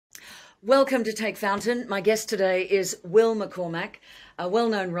Welcome to Take Fountain. My guest today is Will McCormack, a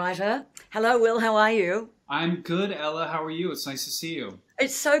well-known writer. Hello, Will. How are you? I'm good, Ella. How are you? It's nice to see you.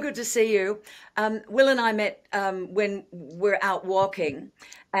 It's so good to see you. Will and I met when we're out walking,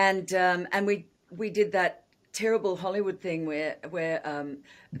 and we did that terrible Hollywood thing where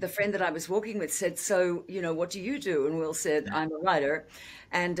the friend that I was walking with said, "So, what do you do?" And Will said, "I'm a writer,"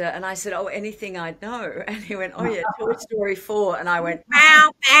 and I said, "Oh, anything I'd know." And he went, "Oh yeah, Toy Story 4," and I went,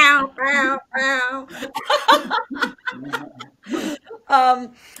 "Pow, pow, pow, pow."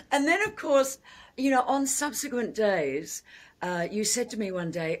 And then, of course, on subsequent days, you said to me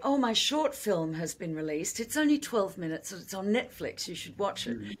one day, "Oh, my short film has been released. It's only 12 minutes. It's on Netflix. You should watch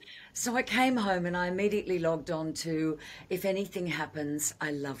it." Mhm. So I came home and I immediately logged on to If Anything Happens,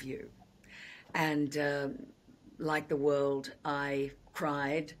 I Love You. And like the world, I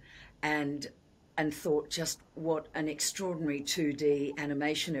cried and and thought just what an extraordinary 2D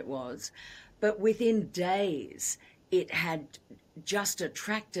animation it was. But within days, it had just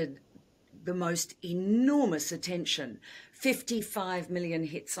attracted the most enormous attention. 55 million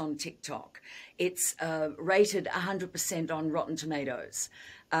hits on TikTok. It's rated 100% on Rotten Tomatoes.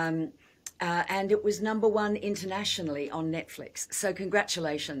 Um, and it was number one internationally on Netflix. So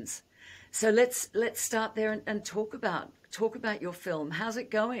congratulations. So let's start there and talk about your film. How's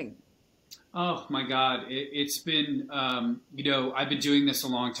it going? Oh my God, it's been I've been doing this a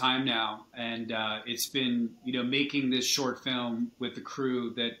long time now, and it's been making this short film with the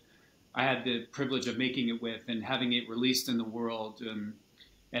crew that I had the privilege of making it with, and having it released in the world, and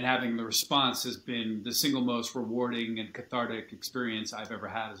having the response has been the single most rewarding and cathartic experience I've ever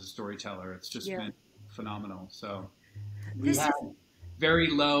had as a storyteller. It's just Yeah. been phenomenal. So we This had is very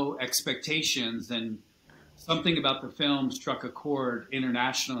low expectations, and something about the film struck a chord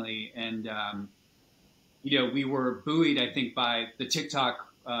internationally. And we were buoyed, I think, by the TikTok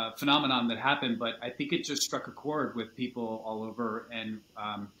phenomenon that happened, but I think it just struck a chord with people all over, and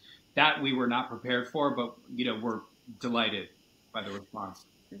that we were not prepared for, but we're delighted by the response.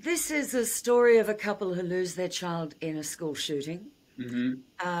 this is a story of a couple who lose their child in a school shooting. Hmm.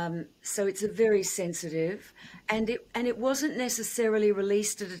 So it's a very sensitive, and it wasn't necessarily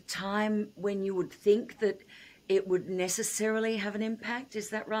released at a time when you would think that it would necessarily have an impact. Is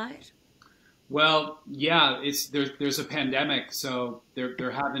that right? Well, yeah, it's there's a pandemic, so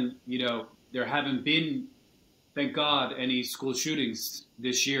there haven't been, thank God, any school shootings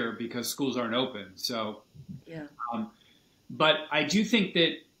this year because schools aren't open. So, Yeah. um, but I do think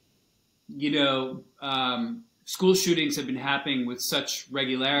that school shootings have been happening with such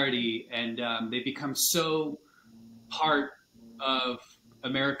regularity, and they become so part of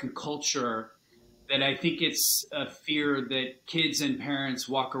American culture that I think it's a fear that kids and parents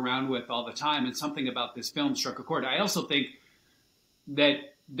walk around with all the time. And something about this film struck a chord. I also think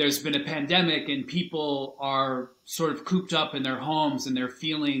that there's been a pandemic and people are sort of cooped up in their homes, and they're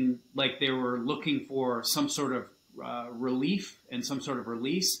feeling like they were looking for some sort of relief and some sort of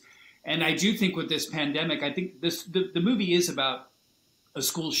release. And I do think with this pandemic, I think the movie is about a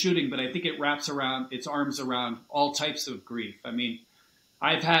school shooting, but I think it wraps around its arms around all types of grief. I mean,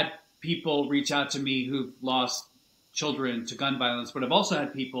 I've had people reach out to me who've lost children to gun violence, but I've also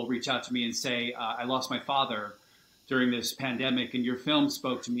had people reach out to me and say, I lost my father during this pandemic, and your film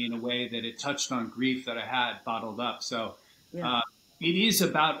spoke to me in a way that it touched on grief that I had bottled up. So Yeah. uh, it is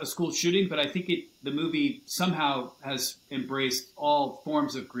about a school shooting, but I think the movie somehow has embraced all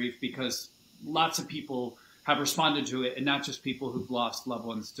forms of grief because lots of people have responded to it, and not just people who've lost loved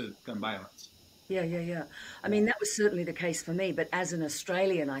ones to gun violence. Yeah, yeah, yeah. I mean, that was certainly the case for me. But as an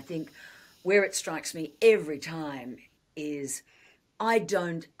Australian, I think where it strikes me every time is I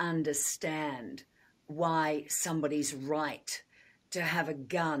don't understand why somebody's right to have a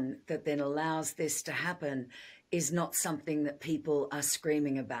gun that then allows this to happen is not something that people are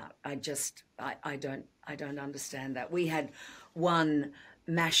screaming about. I don't understand that. We had one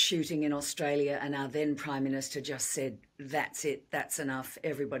mass shooting in Australia, and our then Prime Minister just said, "That's it, that's enough.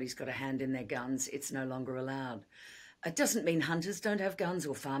 Everybody's got a hand in their guns. It's no longer allowed." It doesn't mean hunters don't have guns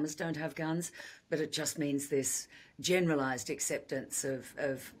or farmers don't have guns, but it just means this generalized acceptance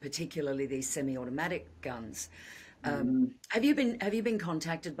of particularly these semi-automatic guns. Mhm. Have you been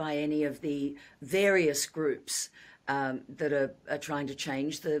contacted by any of the various groups that are trying to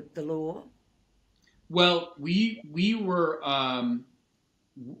change the law? Well, we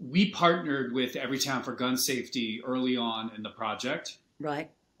partnered with Everytown for Gun Safety early on in the project,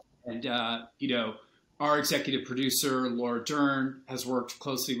 Right? and our executive producer Laura Dern has worked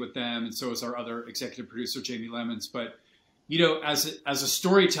closely with them, and so has our other executive producer Jamie Lemons. But as a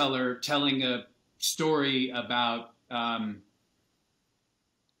storyteller telling a story about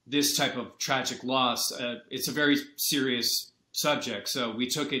this type of tragic loss. It's a very serious subject, so we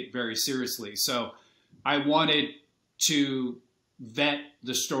took it very seriously. So I wanted to vet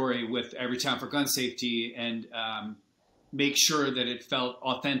the story with Everytown for Gun Safety and make sure that it felt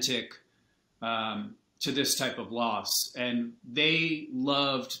authentic to this type of loss. And they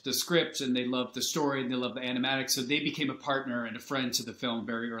loved the script and they loved the story and they loved the animatics. So they became a partner and a friend to the film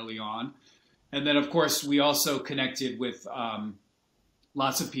very early on. And then, of course, we also connected with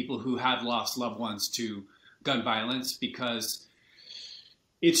lots of people who have lost loved ones to gun violence, because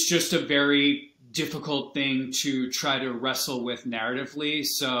it's just a very difficult thing to try to wrestle with narratively.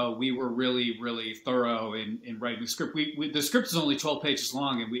 So we were really, really thorough in writing the script. The script is only 12 pages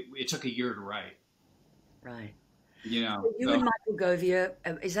long, and it took a year to write. Right. You know, So you and Michael Govier,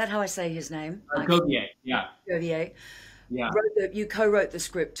 is that how I say his name? Govier, yeah. Govier. Yeah. You co-wrote the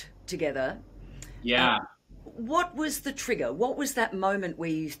script together. Yeah. What was the trigger? What was that moment where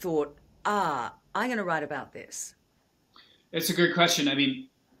you thought, I'm going to write about this? It's a good question. I mean,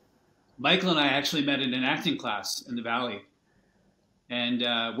 Michael and I actually met in an acting class in the Valley. And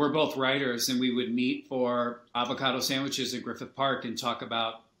we're both writers, and we would meet for avocado sandwiches at Griffith Park and talk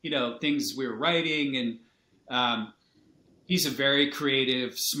about, things we were writing. And he's a very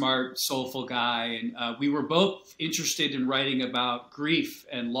creative, smart, soulful guy. And we were both interested in writing about grief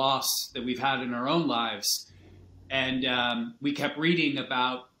and loss that we've had in our own lives. And we kept reading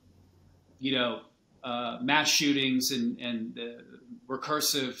about, mass shootings and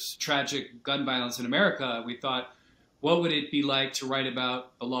recursive, tragic gun violence in America. We thought, what would it be like to write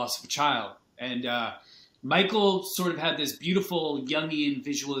about the loss of a child? And Michael sort of had this beautiful Jungian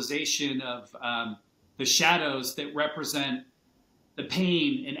visualization of the shadows that represent the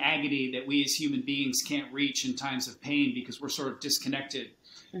pain and agony that we as human beings can't reach in times of pain because we're sort of disconnected.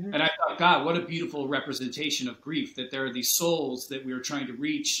 Mm-hmm. And I thought, God, what a beautiful representation of grief, that there are these souls that we are trying to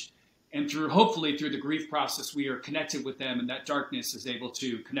reach. And hopefully through the grief process, we are connected with them, and that darkness is able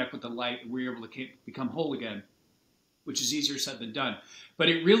to connect with the light, and we're able to become whole again, which is easier said than done. But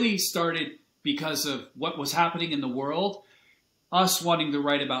it really started because of what was happening in the world, us wanting to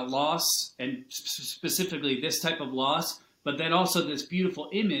write about loss, and specifically this type of loss, but then also this beautiful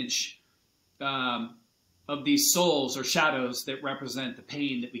image of these souls or shadows that represent the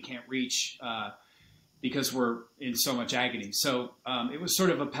pain that we can't reach because we're in so much agony. So it was sort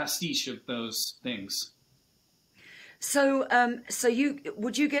of a pastiche of those things. So,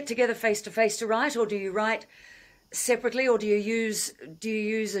 would you get together face to face to write, or do you write separately, or do you use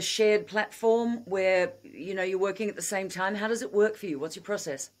a shared platform where you're working at the same time? How does it work for you? What's your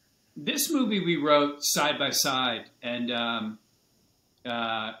process? This movie we wrote side by side, and I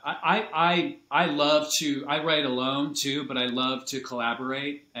write alone too, but I love to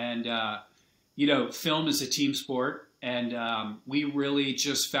collaborate. And film is a team sport, and we really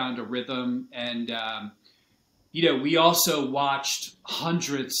just found a rhythm. And we also watched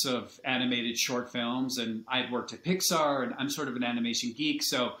hundreds of animated short films, and I'd worked at Pixar, and I'm sort of an animation geek.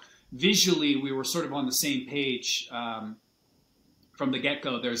 So visually, we were sort of on the same page from the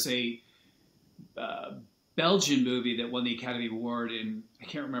get-go. There's a Belgian movie that won the Academy Award in, I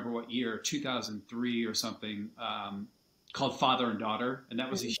can't remember what year, 2003 or something, called Father and Daughter. And that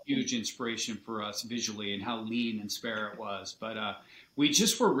was a huge inspiration for us visually, and how lean and spare it was. But we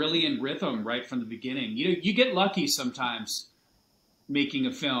just were really in rhythm right from the beginning. You get lucky sometimes making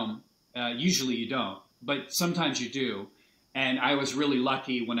a film. Usually you don't, but sometimes you do. And I was really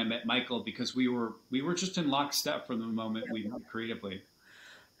lucky when I met Michael, because we were just in lockstep from the moment we met creatively.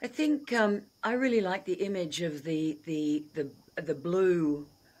 I think I really like the image of the blue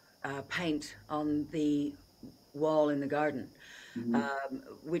paint on the wall in the garden, mm-hmm.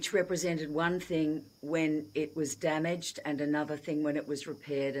 Which represented one thing when it was damaged, and another thing when it was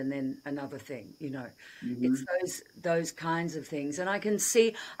repaired, and then another thing. Mm-hmm. It's those kinds of things, and I can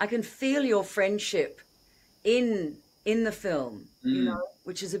feel your friendship in the film,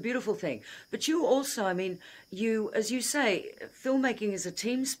 which is a beautiful thing. But you also, you, as you say, filmmaking is a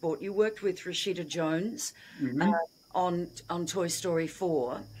team sport. You worked with Rashida Jones mm-hmm. On Toy Story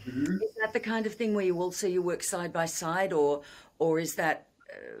 4. Mm-hmm. Is that the kind of thing where you work side by side, or is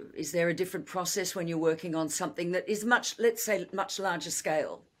there a different process when you're working on something that is much larger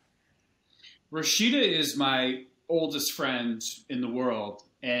scale? Rashida is my oldest friend in the world.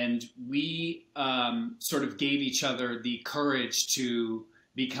 And we sort of gave each other the courage to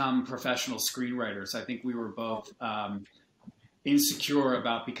become professional screenwriters. I think we were both insecure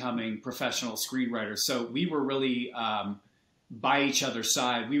about becoming professional screenwriters. So we were really by each other's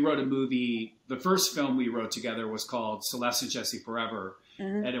side. We wrote a movie. The first film we wrote together was called Celeste and Jesse Forever.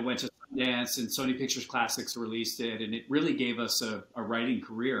 Mm-hmm. And it went to Sundance, and Sony Pictures Classics released it, and it really gave us a writing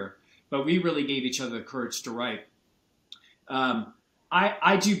career. But we really gave each other the courage to write.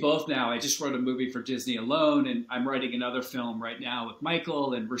 I do both now. I just wrote a movie for Disney alone, and I'm writing another film right now with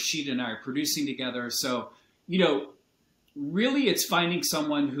Michael, and Rashid and I are producing together. So, you know, really it's finding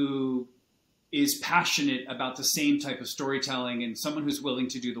someone who is passionate about the same type of storytelling and someone who's willing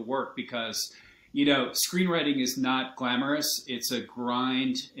to do the work, because, you know, screenwriting is not glamorous. It's a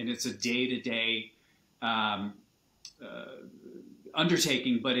grind, and it's a day-to-day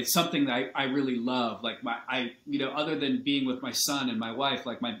undertaking, but it's something that I really love. Like you know, other than being with my son and my wife,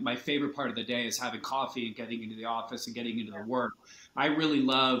 like my favorite part of the day is having coffee and getting into the office and getting into the work. I really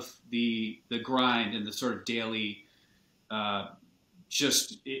love the grind and the sort of daily,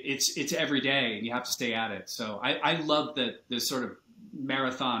 it's every day and you have to stay at it. So I love the sort of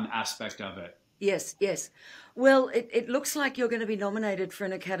marathon aspect of it. Yes, yes. Well, it looks like you're going to be nominated for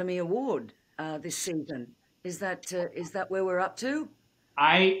an Academy Award this season. Is that where we're up to?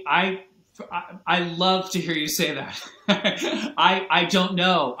 I love to hear you say that. I don't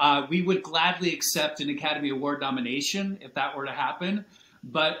know. We would gladly accept an Academy Award nomination if that were to happen.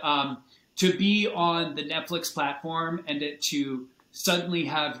 But to be on the Netflix platform and to suddenly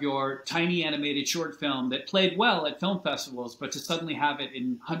have your tiny animated short film that played well at film festivals, but to suddenly have it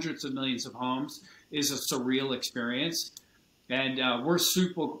in hundreds of millions of homes is a surreal experience. And we're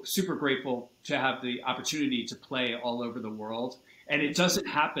super grateful to have the opportunity to play all over the world. And it doesn't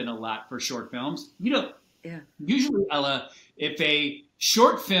happen a lot for short films. You know, usually, Ella, if a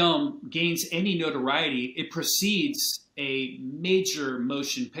short film gains any notoriety, it precedes a major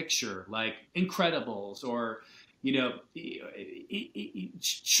motion picture like Incredibles, or, you know,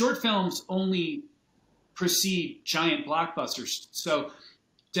 short films only precede giant blockbusters. So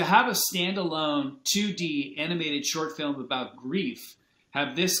to have a standalone 2D animated short film about grief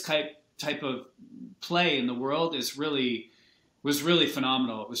have this type of play in the world was really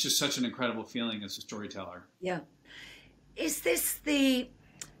phenomenal. It was just such an incredible feeling as a storyteller. Yeah. Is this the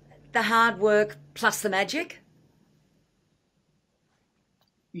hard work plus the magic?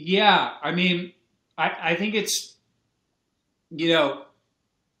 Yeah. I mean, I think it's, you know,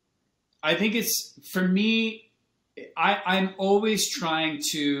 I think it's, for me, I'm always trying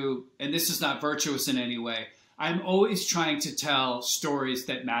to, and this is not virtuous in any way, I'm always trying to tell stories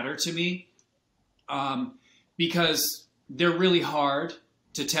that matter to me, because they're really hard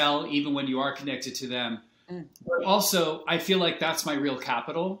to tell even when you are connected to them. But also, I feel like that's my real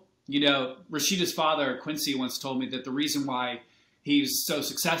capital. You know, Rashida's father, Quincy, once told me that the reason why he's so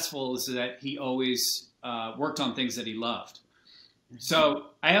successful is that he always worked on things that he loved. So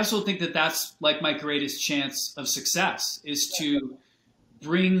I also think that that's like my greatest chance of success, is to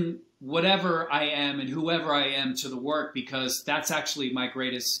bring whatever I am and whoever I am to the work, because that's actually my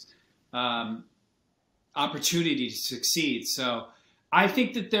greatest opportunity to succeed. So I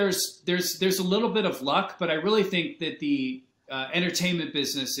think that there's a little bit of luck, but I really think that the entertainment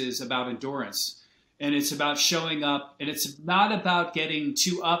business is about endurance, and it's about showing up, and it's not about getting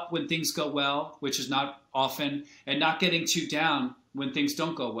too up when things go well, which is not often, and not getting too down when things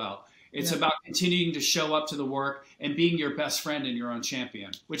don't go well. It's about continuing to show up to the work and being your best friend and your own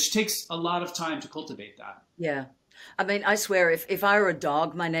champion, which takes a lot of time to cultivate that. Yeah. I mean, I swear, if I were a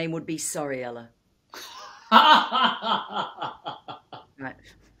dog, my name would be Sorry, Ella. Right.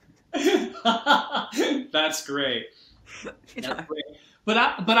 That's great. That's great. But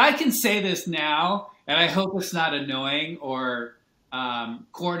I can say this now, and I hope it's not annoying or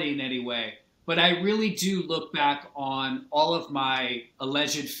corny in any way, but I really do look back on all of my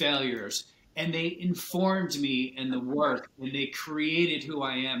alleged failures, and they informed me in the work, and they created who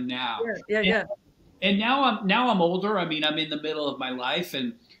I am now. Yeah. And now I'm older. I mean, I'm in the middle of my life,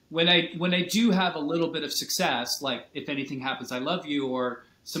 and when I do have a little bit of success, like If Anything Happens, I Love You, or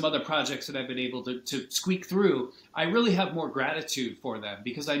some other projects that I've been able to squeak through, I really have more gratitude for them,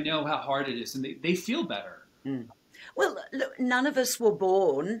 because I know how hard it is, and they feel better. Well, look, none of us were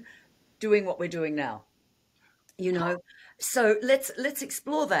born doing what we're doing now, you know. So let's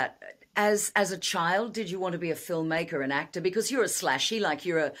explore that. As a child, did you want to be a filmmaker, an actor? Because you're a slashy, like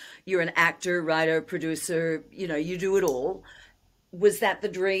you're an actor, writer, producer, you know, you do it all. Was that the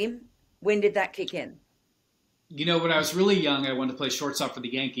dream? When did that kick in? You know, when I was really young, I wanted to play shortstop for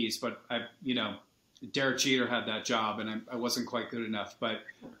the Yankees, but you know, Derek Jeter had that job, and I wasn't quite good enough. But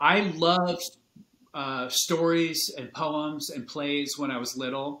I loved stories and poems and plays when I was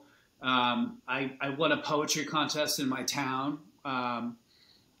little. I won a poetry contest in my town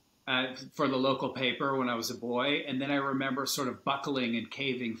for the local paper when I was a boy. And then I remember sort of buckling and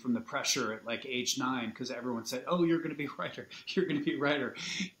caving from the pressure at like age 9, because everyone said, oh, you're going to be a writer. You're going to be a writer.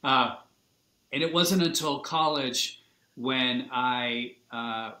 And it wasn't until college when I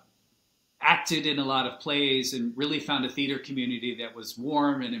acted in a lot of plays and really found a theater community that was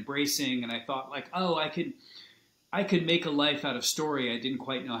warm and embracing. And I thought like, oh, I could make a life out of story. I didn't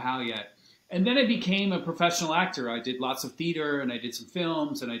quite know how yet. And then I became a professional actor. I did lots of theater, and I did some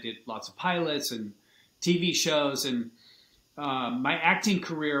films, and I did lots of pilots and TV shows. And my acting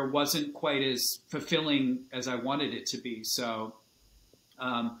career wasn't quite as fulfilling as I wanted it to be. So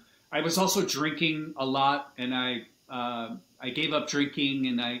I was also drinking a lot, and I gave up drinking,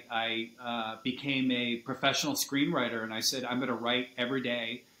 and I became a professional screenwriter. And I said, I'm going to write every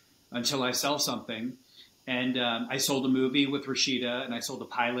day until I sell something. And I sold a movie with Rashida, and I sold a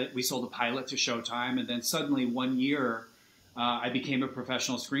pilot. We sold a pilot to Showtime. And then suddenly 1 year, I became a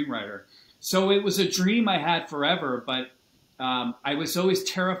professional screenwriter. So it was a dream I had forever, but I was always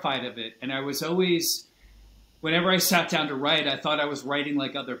terrified of it. And I was always, whenever I sat down to write, I thought I was writing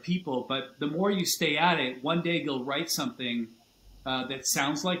like other people. But the more you stay at it, one day you'll write something that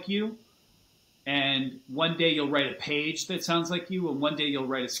sounds like you. And one day you'll write a page that sounds like you. And one day you'll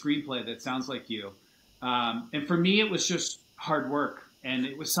write a screenplay that sounds like you. And for me, it was just hard work, and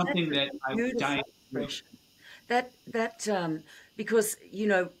it was something that I was dying to do. Because, you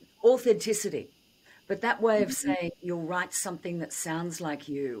know, authenticity, but that way of saying you'll write something that sounds like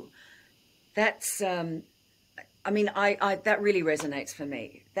you, that's, I mean, that really resonates for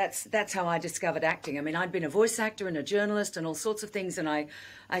me. That's how I discovered acting. I mean, I'd been a voice actor and a journalist and all sorts of things, and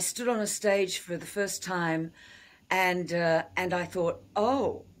I stood on a stage for the first time, and I thought,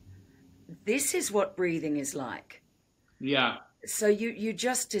 oh, this is what breathing is like. Yeah. So you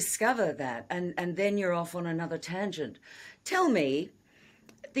just discover that, and then you're off on another tangent. Tell me,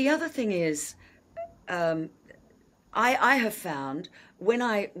 the other thing is, I have found when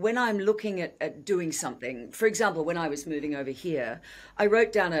I'm looking at doing something, for example, when I was moving over here, I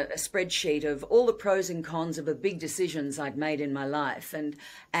wrote down a spreadsheet of all the pros and cons of the big decisions I'd made in my life,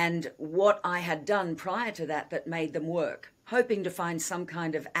 and what I had done prior to that made them work, hoping to find some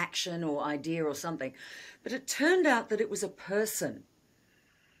kind of action or idea or something. But it turned out that it was a person.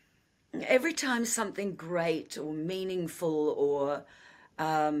 Every time something great or meaningful or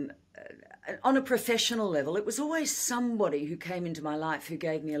on a professional level, it was always somebody who came into my life who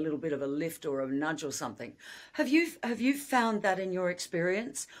gave me a little bit of a lift or a nudge or something. Have you found that in your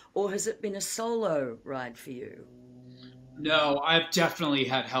experience, or has it been a solo ride for you? No, I've definitely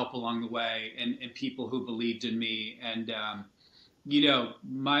had help along the way, and people who believed in me. And, you know,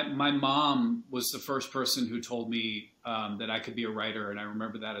 my mom was the first person who told me that I could be a writer. And I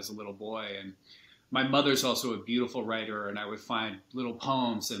remember that as a little boy. And my mother's also a beautiful writer, and I would find little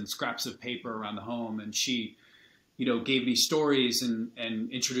poems and scraps of paper around the home. And she, you know, gave me stories and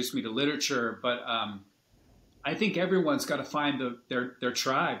introduced me to literature. But I think everyone's got to find their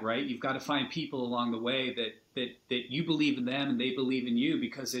tribe, right? You've got to find people along the way that you believe in them and they believe in you,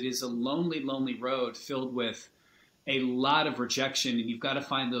 because it is a lonely, lonely road filled with a lot of rejection. And you've got to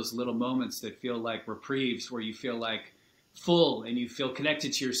find those little moments that feel like reprieves, where you feel like full and you feel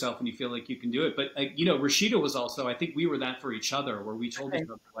connected to yourself and you feel like you can do it. But, you know, Rashida was also, I think we were that for each other, where we told each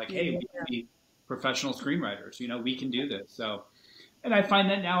other like, hey, we can be professional screenwriters, you know, we can do this. So, and I find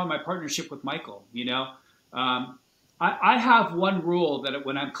that now in my partnership with Michael, you know, I have one rule that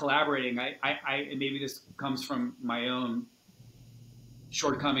when I'm collaborating, and maybe this comes from my own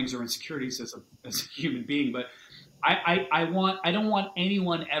shortcomings or insecurities as a human being, but I don't want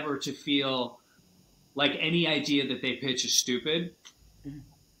anyone ever to feel like any idea that they pitch is stupid. Mm-hmm.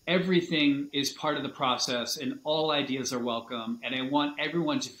 Everything is part of the process, and all ideas are welcome. And I want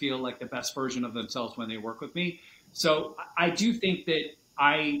everyone to feel like the best version of themselves when they work with me. So I do think that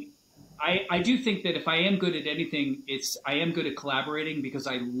I do think that if I am good at anything, I am good at collaborating, because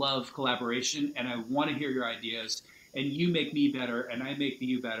I love collaboration and I want to hear your ideas, and you make me better and I make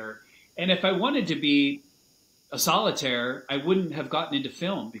you better. And if I wanted to be a solitaire, I wouldn't have gotten into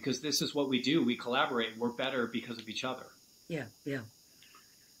film, because this is what we do. We collaborate. We're better because of each other. Yeah, yeah,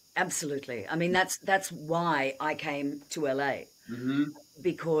 absolutely. I mean, that's why I came to LA, mm-hmm.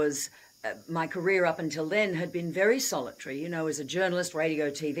 because my career up until then had been very solitary, you know, as a journalist, radio,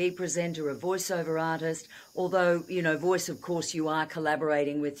 TV presenter, a voiceover artist. Although, you know, voice, of course, you are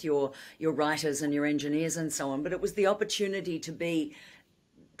collaborating with your writers and your engineers and so on. But it was the opportunity to be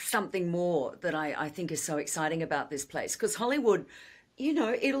something more that I think is so exciting about this place. Because Hollywood, you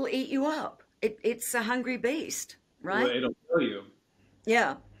know, it'll eat you up. It's a hungry beast, right? Well, it'll kill you.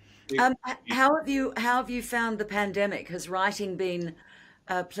 Yeah. How have you found the pandemic? Has writing been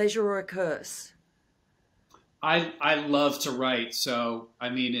a pleasure or a curse? I love to write, so I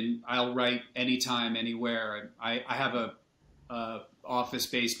mean, and I'll write anytime, anywhere. I have a office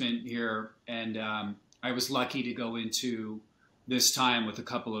basement here, and I was lucky to go into this time with a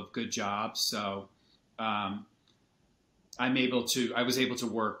couple of good jobs, so I was able to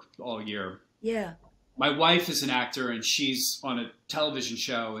work all year. Yeah. My wife is an actor, and she's on a television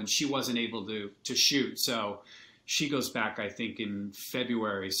show, and she wasn't able to shoot, so she goes back, I think, in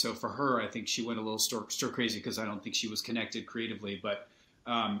February. So for her, I think she went a little stir crazy because I don't think she was connected creatively. But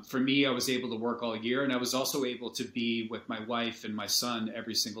for me, I was able to work all year, and I was also able to be with my wife and my son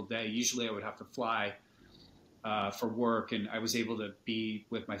every single day. Usually I would have to fly for work, and I was able to be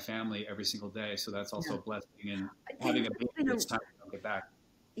with my family every single day. So that's also a blessing, and having a baby this time to get back.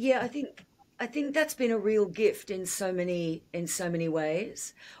 Yeah, I think that's been a real gift in so many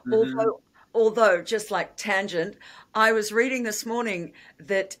ways. Mm-hmm. Although, just like tangent, I was reading this morning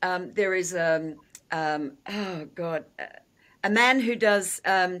that there is oh God, a man who does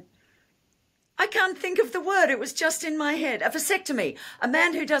I can't think of the word. It was just in my head. A vasectomy. A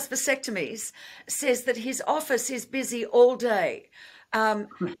man who does vasectomies says that his office is busy all day. And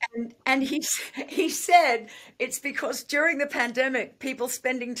he said it's because during the pandemic, people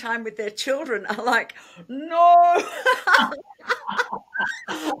spending time with their children are like, no.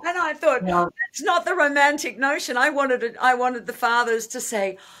 And I thought, that's not the romantic notion. I wanted the fathers to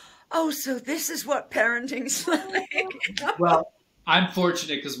say, oh, so this is what parenting's like. Well, I'm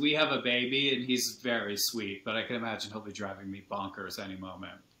fortunate because we have a baby and he's very sweet, but I can imagine he'll be driving me bonkers any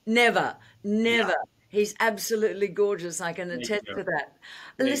moment. Never. Yeah. He's absolutely gorgeous. I can attest to that.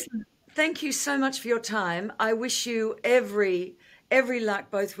 Listen, thank you so much for your time. I wish you every luck,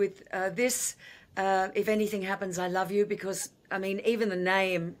 both with this. If anything happens, I love you, because, I mean, even the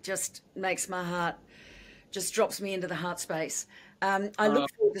name just makes my heart, just drops me into the heart space. I look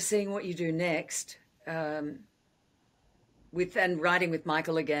forward to seeing what you do next. And writing with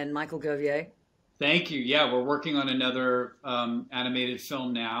Michael again, Michael Govier. Thank you. Yeah, we're working on another animated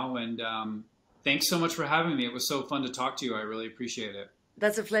film now, and thanks so much for having me. It was so fun to talk to you. I really appreciate it.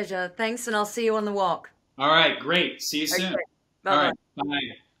 That's a pleasure. Thanks, and I'll see you on the walk. All right, great. See you soon. Okay. Bye. All right,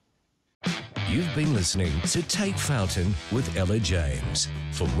 bye. You've been listening to Take Fountain with Ella James.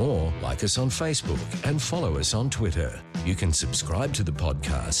 For more, like us on Facebook and follow us on Twitter. You can subscribe to the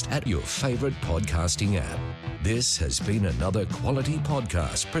podcast at your favorite podcasting app. This has been another quality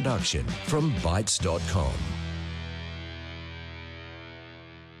podcast production from Bytes.com.